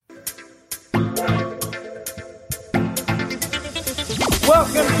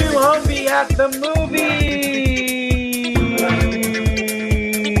welcome to Ownby at the movies.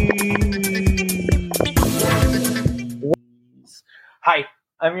 Hi,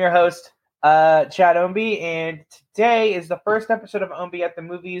 I'm your host, Chad Ownby, and today is the first episode of Ownby at the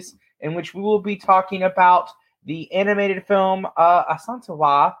movies, in which we will be talking about the animated film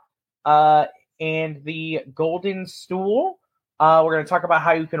Asantewaa and the Golden Stool. We're going to talk about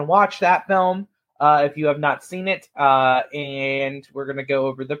how you can watch that film if you have not seen it, and we're going to go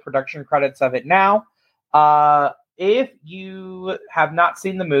over the production credits of it now. If you have not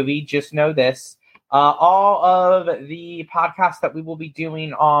seen the movie, just know this. All of the podcasts that we will be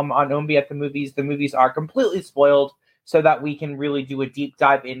doing on Ownby at the movies are completely spoiled so that we can really do a deep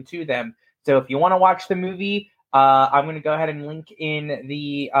dive into them. So if you want to watch the movie, I'm going to go ahead and link in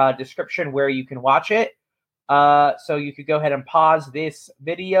the description where you can watch it. So you could go ahead and pause this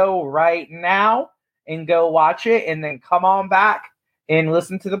video right now and go watch it, and then come on back and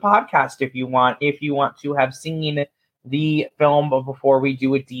listen to the podcast if you want to have seen the film before we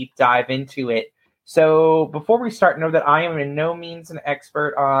do a deep dive into it. So before we start, know that I am in no means an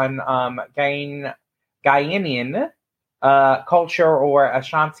expert on Ghanaian culture or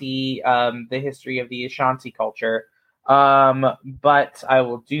Ashanti, the history of the Ashanti culture. But I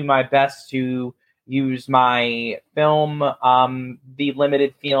will do my best to use my the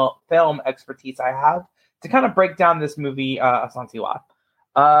limited film expertise I have to kind of break down this movie, Asantewaa.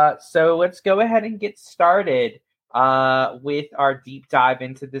 So let's go ahead and get started with our deep dive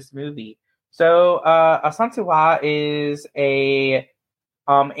into this movie. So Asantewaa is a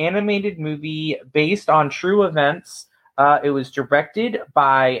animated movie based on true events. It was directed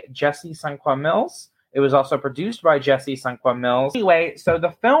by Jesse Sanqua Mills. It was also produced by Jesse Sanqua Mills. Anyway, so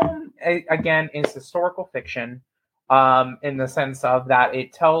the film, again, is historical fiction in the sense of that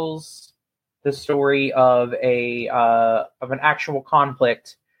it tells the story of an actual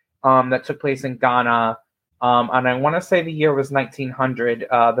conflict that took place in Ghana. And I want to say the year was 1900,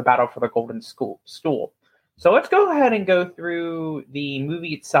 the Battle for the Golden Stool. So let's go ahead and go through the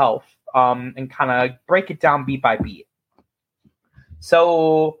movie itself and kind of break it down beat by beat.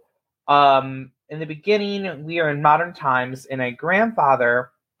 So in the beginning, we are in modern times, and a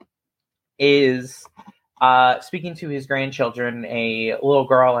grandfather is speaking to his grandchildren, a little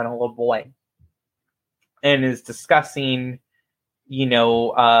girl and a little boy, and is discussing,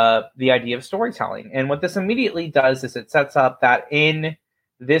 the idea of storytelling. And what this immediately does is it sets up that in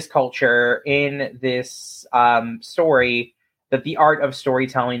this culture, in this story, that the art of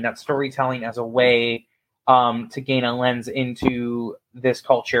storytelling, that storytelling as a way to gain a lens into this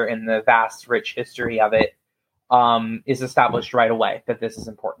culture and the vast, rich history of it is established right away, that this is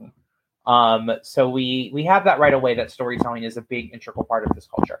important. So we have that right away, that storytelling is a big integral part of this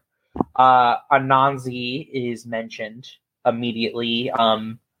culture. Anansi is mentioned immediately.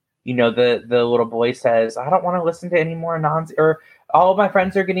 The little boy says, I don't want to listen to any more Anansi, or all of my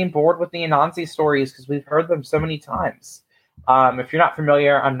friends are getting bored with the Anansi stories because we've heard them so many times. If you're not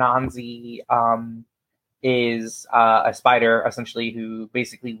familiar, Anansi is a spider, essentially, who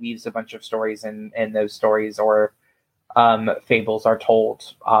basically weaves a bunch of stories, and those stories or fables are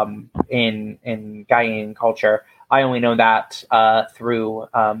told in Ghanaian culture. I only know that through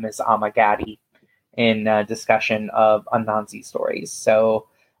Ms. Amagadi in discussion of Anansi stories. So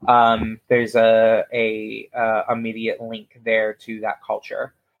there's a immediate link there to that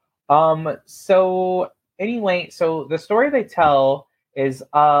culture. So anyway, so the story they tell is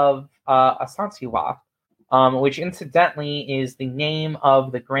of Asantewaa, which incidentally is the name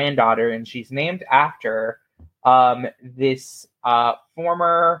of the granddaughter, and she's named after this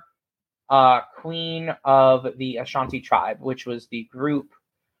former queen of the Ashanti tribe, which was the group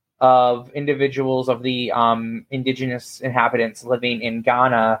of individuals of the indigenous inhabitants living in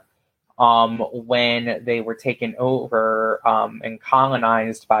Ghana when they were taken over and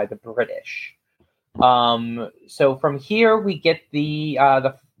colonized by the British. So from here we get the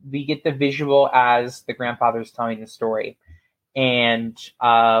visual as the grandfather's telling the story, and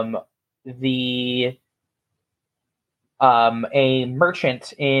a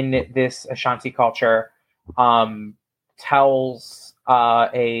merchant in this Ashanti culture tells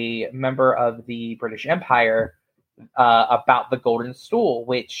a member of the British Empire about the Golden Stool,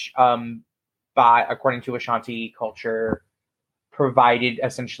 which, according to Ashanti culture, provided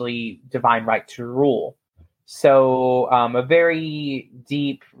essentially divine right to rule. So a very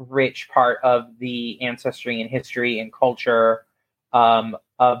deep, rich part of the ancestry and history and culture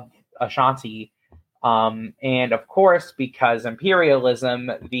of Ashanti. And of course, because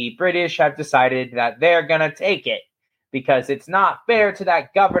imperialism, the British have decided that they're going to take it because it's not fair to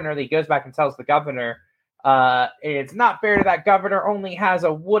that governor. He goes back and tells the governor It's not fair that governor only has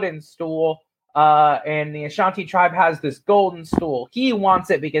a wooden stool, and the Ashanti tribe has this golden stool. He wants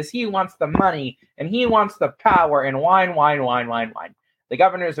it because he wants the money, and he wants the power, and whine. The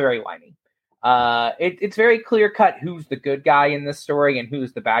governor's very whiny. It's very clear-cut who's the good guy in this story and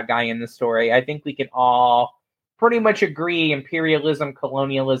who's the bad guy in this story. I think we can all pretty much agree imperialism,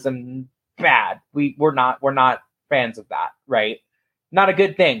 colonialism, bad. We're not fans of that, right? Not a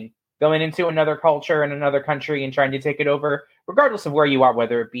good thing. Going into another culture and another country and trying to take it over, regardless of where you are,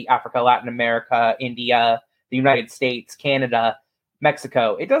 whether it be Africa, Latin America, India, the United States, Canada,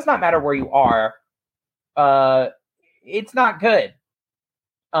 Mexico. It does not matter where you are. It's not good.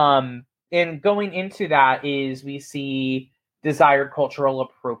 And going into that is we see desired cultural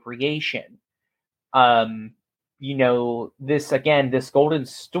appropriation. This golden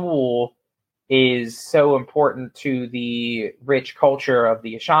stool is so important to the rich culture of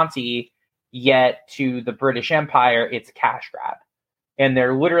the Ashanti, yet to the British Empire, it's a cash grab. And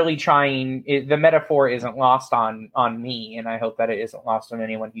they're literally trying, the metaphor isn't lost on me, and I hope that it isn't lost on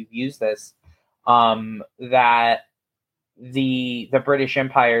anyone who views this, that the British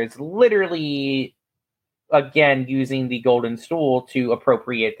Empire is literally, again, using the golden stool to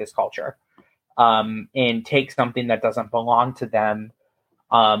appropriate this culture, and take something that doesn't belong to them,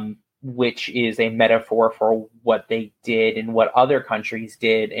 which is a metaphor for what they did and what other countries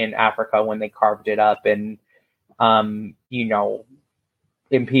did in Africa when they carved it up and,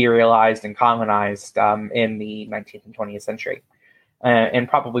 imperialized and colonized in the 19th and 20th century. And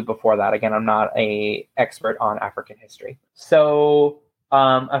probably before that. Again, I'm not an expert on African history. So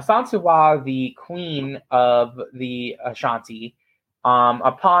Asantewaa, the queen of the Ashanti,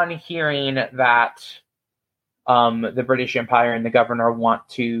 upon hearing that the British Empire and the governor want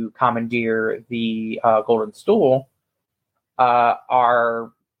to commandeer the golden stool, is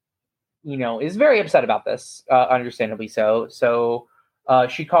very upset about this, understandably so. So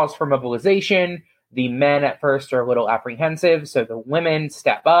she calls for mobilization. The men at first are a little apprehensive, so the women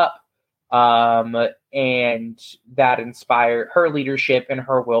step up, and that inspire her leadership and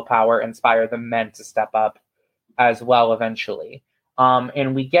her willpower, inspire the men to step up as well eventually.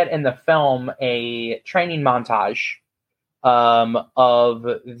 And we get in the film a training montage of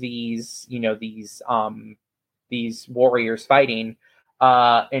these warriors fighting.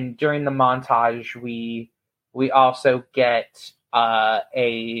 And during the montage, we also get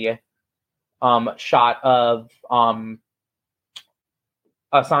a shot of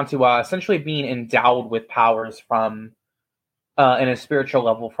Asantewaa essentially being endowed with powers from in a spiritual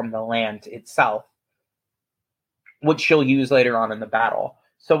level from the land itself, which she'll use later on in the battle.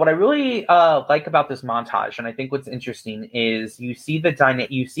 So what I really like about this montage, and I think what's interesting, is you see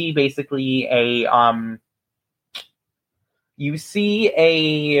basically a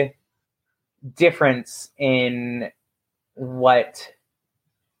difference in what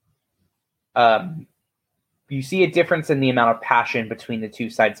you see a difference in the amount of passion between the two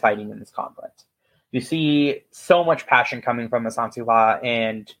sides fighting in this conflict. You see so much passion coming from Asantewaa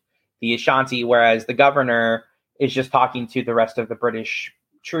and the Ashanti, whereas the governor is just talking to the rest of the British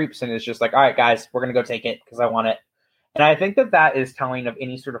troops and is just like, all right, guys, we're going to go take it because I want it. And I think that is telling of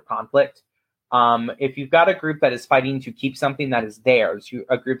any sort of conflict. If you've got a group that is fighting to keep something that is theirs,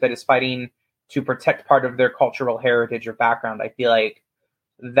 a group that is fighting to protect part of their cultural heritage or background, I feel like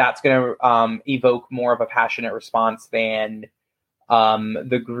that's going to evoke more of a passionate response than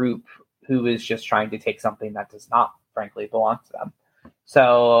the group who is just trying to take something that does not, frankly, belong to them.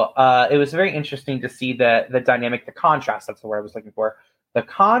 So it was very interesting to see the dynamic, the contrast. That's the word I was looking for. The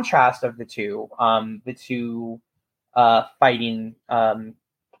contrast of the two fighting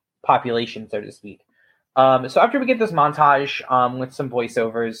populations, so to speak. So after we get this montage with some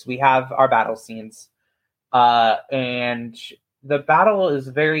voiceovers, we have our battle scenes. And the battle is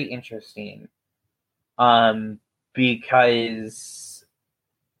very interesting because,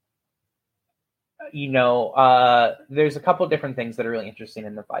 there's a couple different things that are really interesting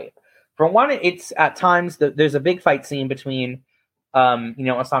in the fight. For one, it's at times there's a big fight scene between,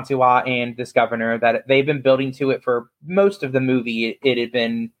 Asantewaa and this governor that they've been building to it for most of the movie. It had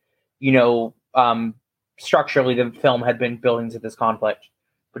been, structurally, the film had been building to this conflict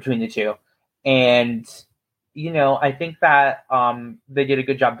between the two. And, I think that they did a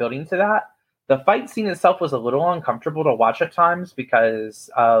good job building to that. The fight scene itself was a little uncomfortable to watch at times because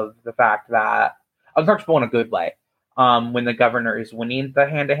of the fact that, uncomfortable in a good way, when the governor is winning the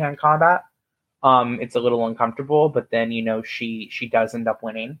hand-to-hand combat. It's a little uncomfortable, but then, she does end up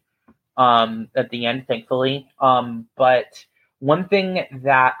winning at the end, thankfully. But one thing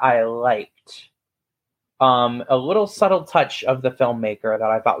that I liked, a little subtle touch of the filmmaker that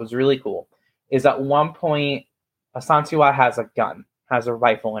I thought was really cool, is at one point Asantewaa has a gun, has a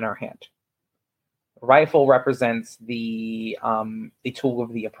rifle in her hand. The rifle represents the tool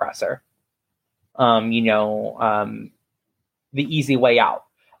of the oppressor. The easy way out.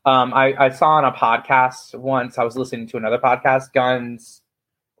 I saw on a podcast once, I was listening to another podcast, Guns,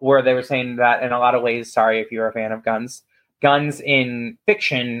 where they were saying that in a lot of ways, sorry if you're a fan of guns in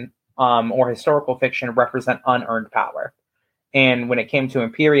fiction or historical fiction represent unearned power. And when it came to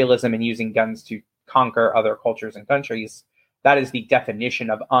imperialism and using guns to conquer other cultures and countries, that is the definition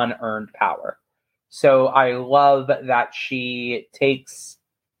of unearned power. So I love that she takes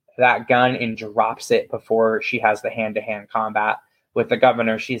that gun and drops it before she has the hand-to-hand combat with the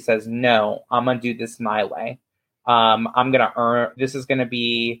governor. She says, no, I'm going to do this my way. I'm going to earn, this is going to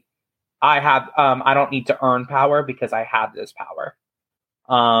be, I don't need to earn power because I have this power.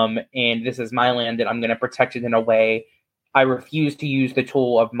 And this is my land and I'm going to protect it in a way. I refuse to use the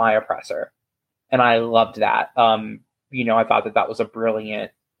tool of my oppressor. And I loved that. I thought that was a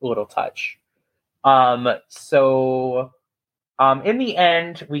brilliant little touch. In the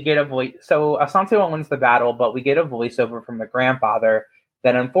end, we get a voice. So Asantewaa wins the battle, but we get a voiceover from the grandfather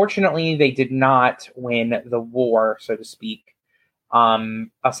that unfortunately they did not win the war, so to speak.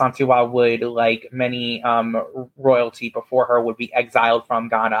 Asantewaa would, like many royalty before her, would be exiled from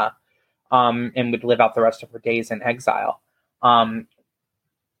Ghana and would live out the rest of her days in exile. And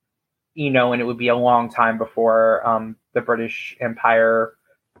it would be a long time before the British Empire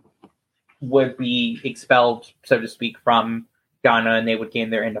would be expelled, so to speak, from Ghana, and they would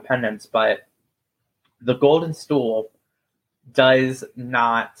gain their independence. But the Golden Stool does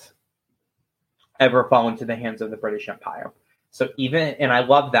not ever fall into the hands of the British Empire. So and I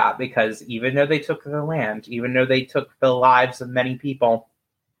love that, because even though they took the land, even though they took the lives of many people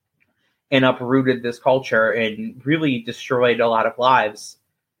and uprooted this culture and really destroyed a lot of lives,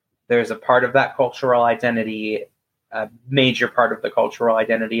 there's a part of that cultural identity, a major part of the cultural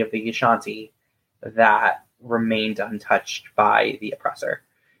identity of the Ashanti, that remained untouched by the oppressor.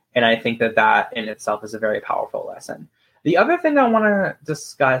 And I think that in itself is a very powerful lesson. The other thing I want to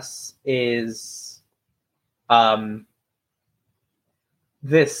discuss is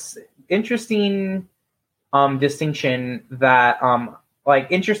this interesting distinction that,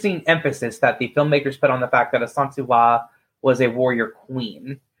 interesting emphasis that the filmmakers put on the fact that Asantewaa was a warrior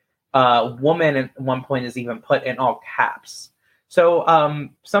queen. Woman at one point is even put in all caps. So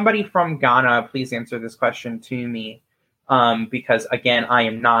somebody from Ghana, please answer this question to me, because, again, I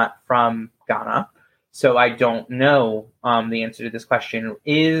am not from Ghana, so I don't know the answer to this question.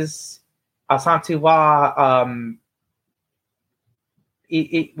 Is Asantewaa,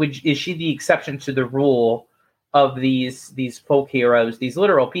 is she the exception to the rule of these folk heroes, these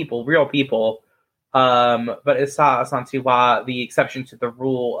literal people, real people, but is Asantewaa the exception to the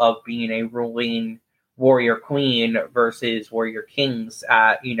rule of being a ruling warrior queen versus warrior kings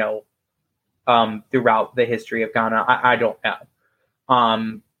at, throughout the history of Ghana? I don't know.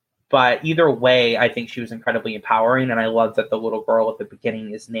 But either way, I think she was incredibly empowering, and I love that the little girl at the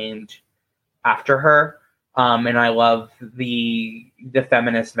beginning is named after her. And I love the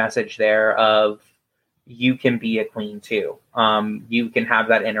feminist message there of, you can be a queen too. You can have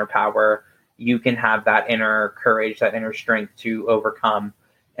that inner power. You can have that inner courage, that inner strength to overcome.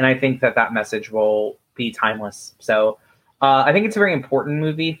 And I think that message will be timeless. So I think it's a very important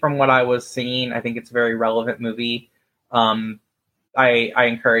movie from what I was seeing. I think it's a very relevant movie. I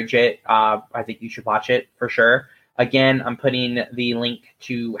encourage it. I think you should watch it for sure. Again, I'm putting the link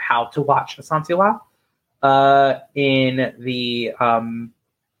to how to watch Asantewaa in the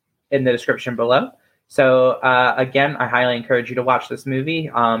description below. So again, I highly encourage you to watch this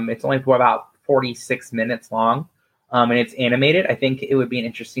movie. It's only for about 46 minutes long, and it's animated. I think it would be an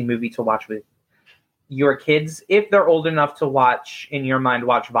interesting movie to watch with your kids if they're old enough to watch, in your mind,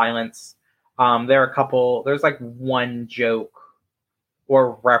 watch violence. There's like one joke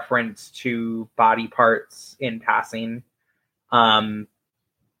or reference to body parts in passing.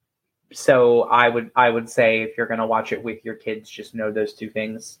 So I would say, if you're going to watch it with your kids, just know those two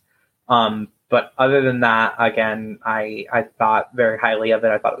things. But other than that, again, I thought very highly of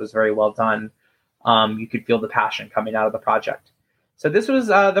it. I thought it was very well done. You could feel the passion coming out of the project. So this was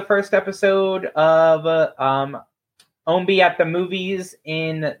the first episode of Ownby at the Movies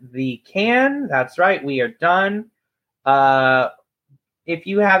in the can. That's right, we are done. If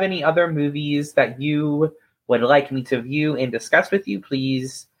you have any other movies that you would like me to view and discuss with you,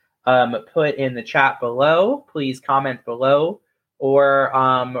 please put in the chat below. Please comment below, or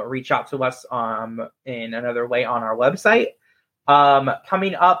reach out to us in another way on our website.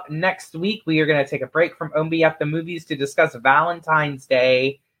 Coming up next week, we are going to take a break from Ownby at the Movies to discuss Valentine's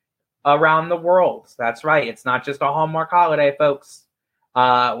Day around the world. That's right. It's not just a Hallmark holiday, folks.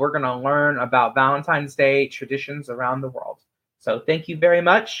 We're going to learn about Valentine's Day traditions around the world. So thank you very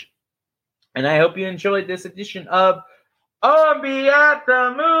much. And I hope you enjoyed this edition of Ownby at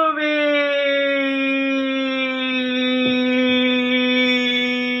the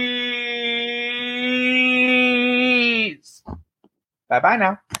Movies. Bye-bye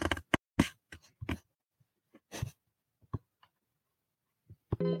now.